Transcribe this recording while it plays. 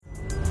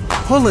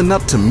Pulling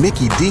up to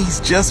Mickey D's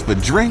just for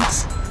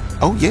drinks?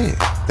 Oh yeah,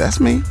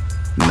 that's me.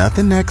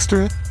 Nothing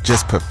extra,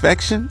 just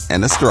perfection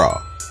and a straw.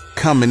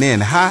 Coming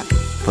in hot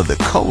for the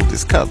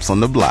coldest cups on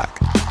the block.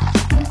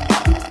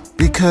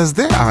 Because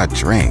there are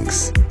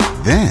drinks.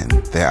 Then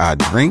there are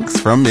drinks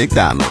from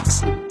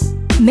McDonald's.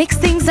 Mix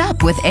things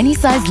up with any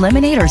size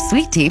lemonade or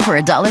sweet tea for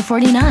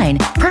 $1.49.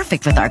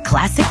 Perfect with our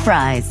classic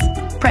fries.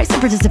 Price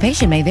and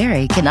participation may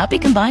vary. Cannot be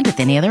combined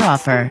with any other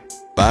offer.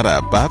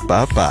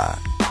 Ba-da-ba-ba-ba.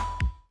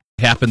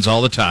 Happens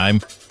all the time.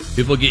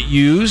 People get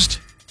used.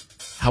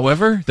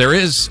 However, there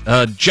is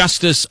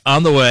justice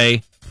on the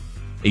way.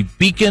 A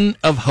beacon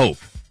of hope.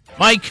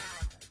 Mike,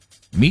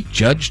 meet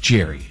Judge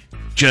Jerry.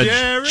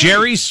 Judge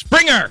Jerry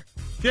Springer.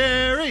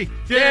 Jerry.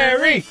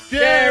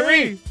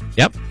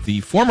 Yep, the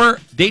former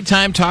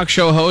daytime talk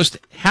show host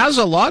has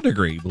a law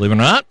degree, believe it or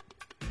not,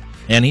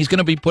 and he's going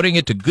to be putting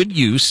it to good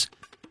use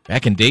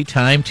back in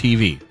daytime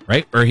TV,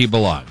 right where he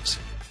belongs.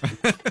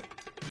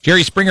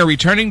 Jerry Springer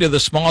returning to the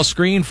small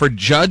screen for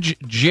Judge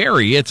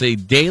Jerry. It's a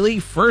daily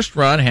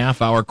first-run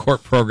half-hour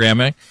court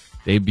programming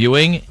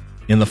debuting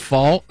in the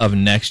fall of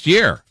next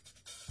year.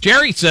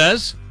 Jerry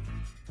says,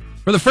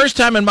 for the first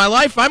time in my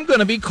life, I'm going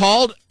to be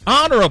called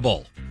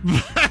honorable.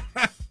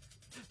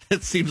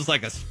 It seems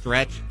like a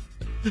stretch.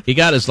 He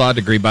got his law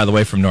degree, by the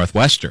way, from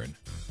Northwestern.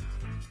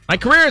 My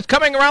career is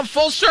coming around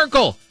full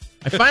circle.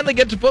 I finally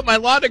get to put my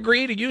law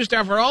degree to use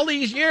after all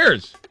these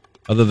years.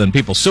 Other than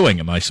people suing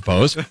him, I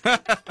suppose.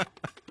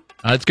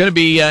 It's going to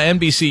be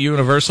NBC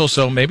Universal,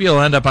 so maybe it'll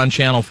end up on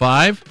Channel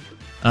 5.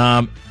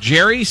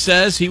 Jerry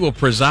says he will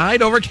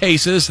preside over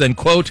cases, then,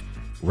 quote,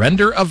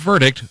 render a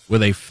verdict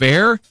with a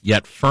fair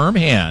yet firm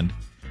hand,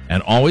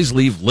 and always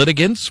leave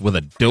litigants with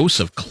a dose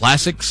of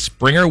classic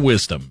Springer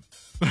wisdom.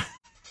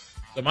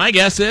 So my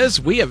guess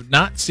is we have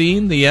not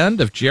seen the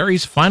end of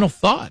Jerry's final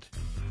thought.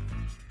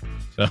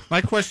 So my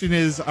question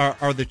is,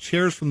 are the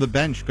chairs from the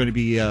bench going to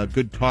be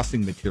good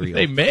tossing material?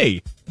 They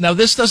may. Now,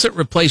 this doesn't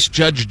replace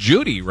Judge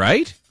Judy,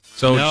 right?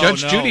 So No,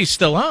 Judge Judy's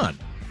still on.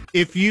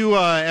 If you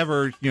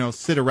ever,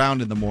 sit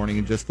around in the morning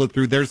and just flip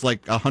through, there's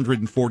like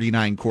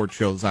 149 court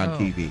shows on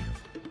TV.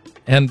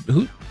 And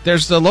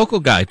there's the local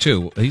guy,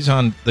 too. He's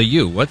on the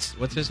U. What's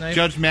his name?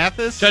 Judge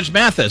Mathis? Judge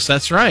Mathis,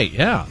 that's right,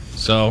 yeah.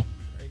 So,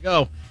 there you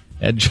go.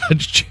 And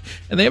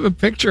and they have a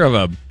picture of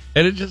him.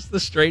 And it's just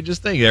the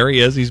strangest thing. There he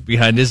is. He's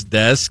behind his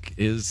desk.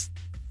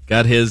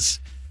 Got his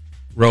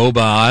robe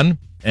on.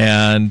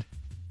 And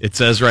it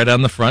says right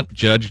on the front,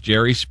 Judge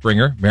Jerry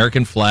Springer,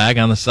 American flag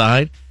on the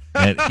side.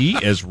 And he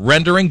is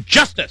rendering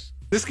justice.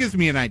 This gives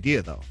me an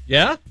idea, though.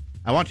 Yeah?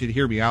 I want you to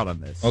hear me out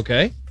on this.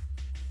 Okay.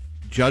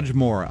 Judge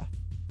Mora.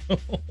 Oh,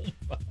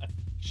 my.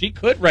 She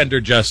could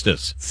render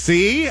justice.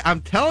 See?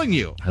 I'm telling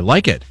you. I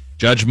like it.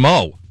 Judge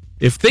Mo.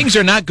 If things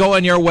are not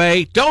going your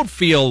way, don't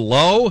feel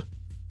low.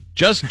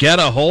 Just get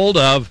a hold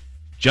of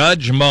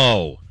Judge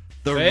Mo.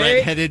 The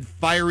red-headed,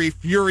 fiery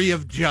fury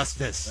of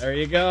justice. There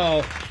you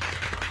go.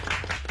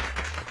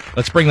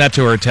 Let's bring that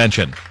to her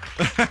attention.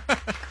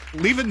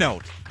 Leave a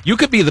note. You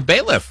could be the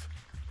bailiff.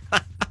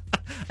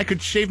 I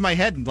could shave my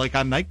head like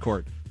on Night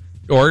Court.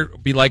 Or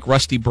be like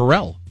Rusty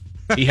Burrell.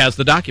 He has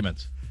the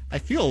documents. I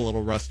feel a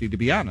little rusty, to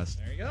be honest.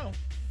 There you go.